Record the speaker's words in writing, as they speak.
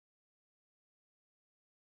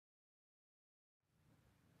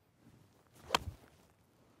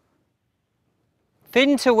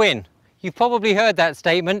Thin to win. You've probably heard that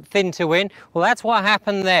statement, thin to win. Well, that's what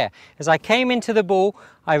happened there. As I came into the ball,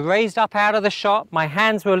 I raised up out of the shot. My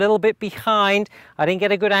hands were a little bit behind. I didn't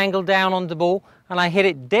get a good angle down on the ball, and I hit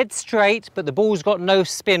it dead straight, but the ball's got no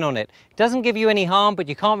spin on it. It doesn't give you any harm, but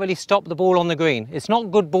you can't really stop the ball on the green. It's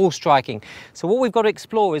not good ball striking. So what we've got to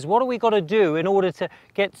explore is, what do we got to do in order to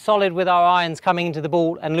get solid with our irons coming into the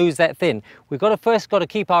ball and lose that thin? We've got to first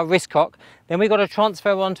keep our wrist cock, then we've got to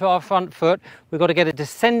transfer onto our front foot. We've got to get a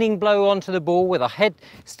descending blow onto the ball with our head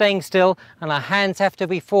staying still, and our hands have to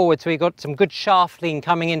be forward, so we've got some good shaft lean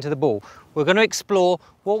coming into the ball. We're going to explore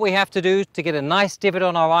what we have to do to get a nice divot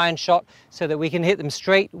on our iron shot so that we can hit them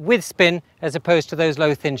straight with spin as opposed to those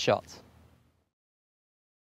low thin shots.